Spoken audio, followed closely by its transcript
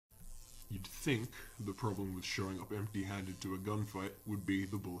You'd think the problem with showing up empty-handed to a gunfight would be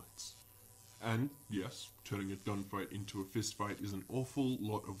the bullets. And, yes, turning a gunfight into a fistfight is an awful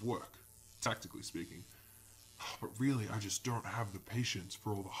lot of work, tactically speaking. But really, I just don't have the patience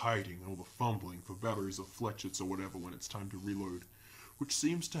for all the hiding and all the fumbling for batteries or fletchets or whatever when it's time to reload, which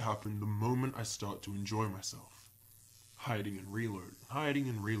seems to happen the moment I start to enjoy myself. Hiding and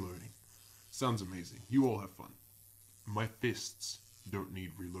reloading. Sounds amazing. You all have fun. My fists don't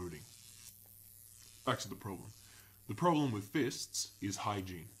need reloading. Back to the problem. The problem with fists is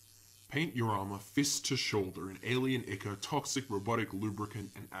hygiene. Paint your armor fist to shoulder in alien ichor, toxic robotic lubricant,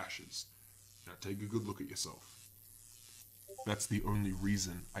 and ashes. Now take a good look at yourself. That's the only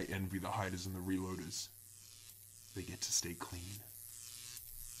reason I envy the hiders and the reloaders. They get to stay clean.